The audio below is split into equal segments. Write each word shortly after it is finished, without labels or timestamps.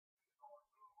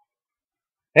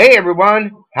Hey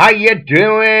everyone, how you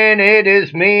doing? It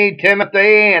is me,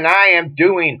 Timothy, and I am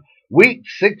doing week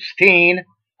 16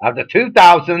 of the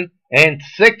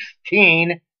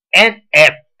 2016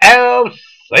 NFL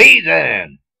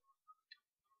season.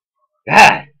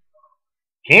 God,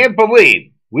 can't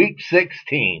believe week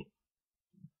 16.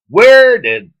 Where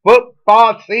did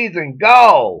football season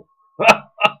go?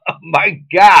 My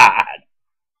God.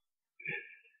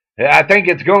 I think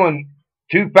it's going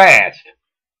too fast.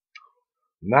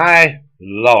 My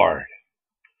Lord.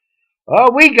 Well,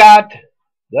 we got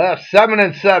the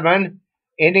 7-7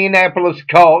 Indianapolis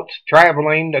Colts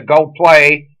traveling to go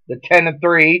play the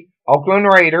 10-3 Oakland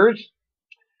Raiders.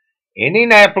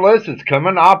 Indianapolis is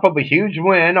coming off of a huge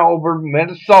win over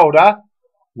Minnesota,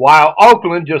 while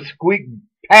Oakland just squeaked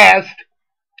past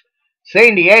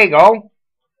San Diego.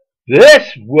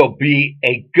 This will be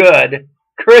a good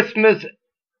Christmas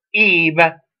Eve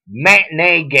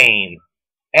matinee game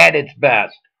at its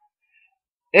best.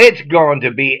 It's going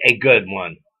to be a good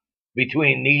one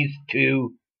between these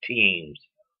two teams.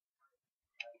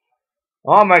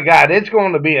 Oh my God, it's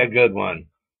going to be a good one.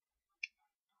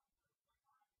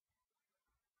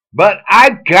 But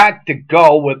I've got to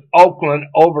go with Oakland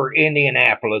over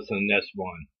Indianapolis in this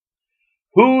one.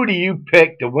 Who do you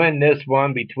pick to win this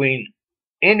one between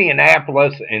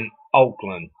Indianapolis and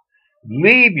Oakland?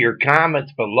 Leave your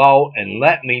comments below and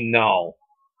let me know.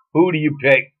 Who do you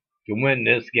pick to win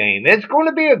this game? It's going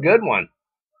to be a good one.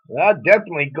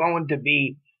 Definitely going to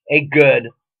be a good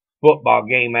football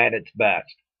game at its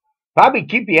best. Probably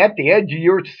keep you at the edge of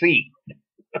your seat.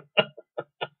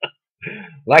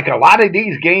 Like a lot of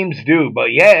these games do.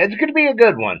 But yeah, it's going to be a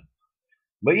good one.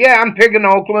 But yeah, I'm picking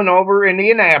Oakland over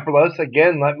Indianapolis.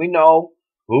 Again, let me know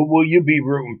who will you be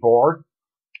rooting for.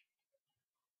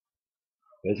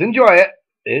 Just enjoy it.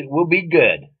 It will be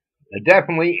good.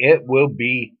 Definitely, it will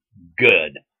be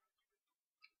good.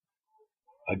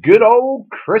 A good old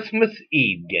Christmas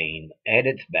Eve game at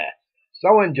its best.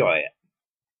 So enjoy it.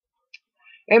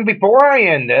 And before I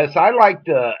end this, I'd like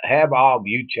to have all of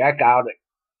you check out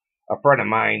a friend of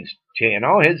mine's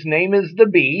channel. His name is The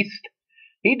Beast.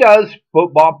 He does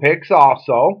football picks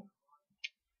also.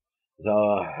 So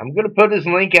I'm going to put his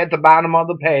link at the bottom of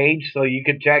the page so you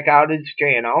can check out his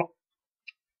channel.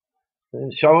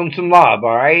 And show him some love,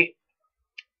 alright?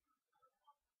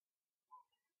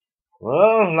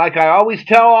 Well, like I always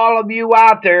tell all of you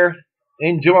out there,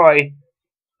 enjoy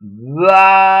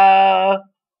the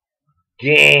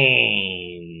game.